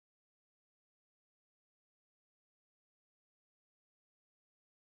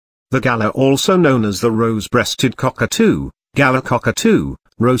The galla, also known as the rose-breasted cockatoo, Galla cockatoo,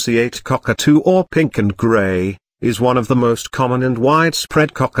 roseate cockatoo or pink and grey, is one of the most common and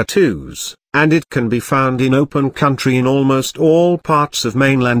widespread cockatoos, and it can be found in open country in almost all parts of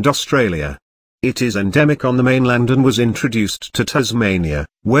mainland Australia. It is endemic on the mainland and was introduced to Tasmania,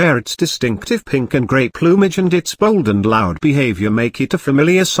 where its distinctive pink and grey plumage and its bold and loud behaviour make it a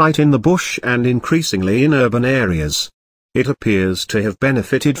familiar sight in the bush and increasingly in urban areas. It appears to have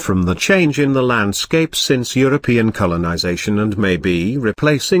benefited from the change in the landscape since European colonisation and may be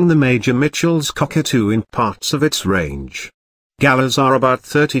replacing the major Mitchell's cockatoo in parts of its range. Gallas are about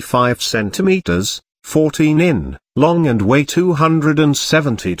 35 centimetres, 14 in, long and weigh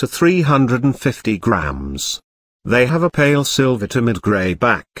 270 to 350 grams. They have a pale silver to mid-grey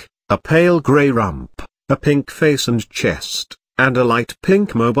back, a pale grey rump, a pink face and chest, and a light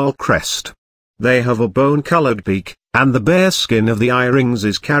pink mobile crest. They have a bone-coloured beak, and the bare skin of the eye rings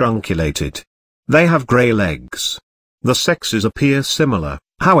is carunculated. They have grey legs. The sexes appear similar,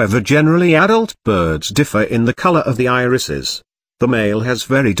 however generally adult birds differ in the colour of the irises. The male has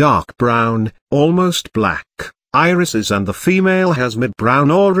very dark brown, almost black, irises and the female has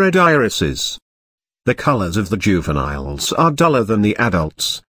mid-brown or red irises. The colours of the juveniles are duller than the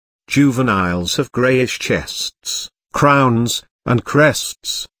adults. Juveniles have greyish chests, crowns, and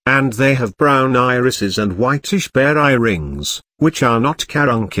crests, and they have brown irises and whitish bare eye rings, which are not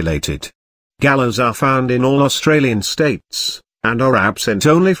carunculated. Gallas are found in all Australian states, and are absent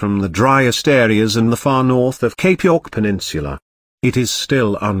only from the driest areas in the far north of Cape York Peninsula. It is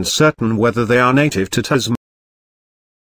still uncertain whether they are native to Tasmania.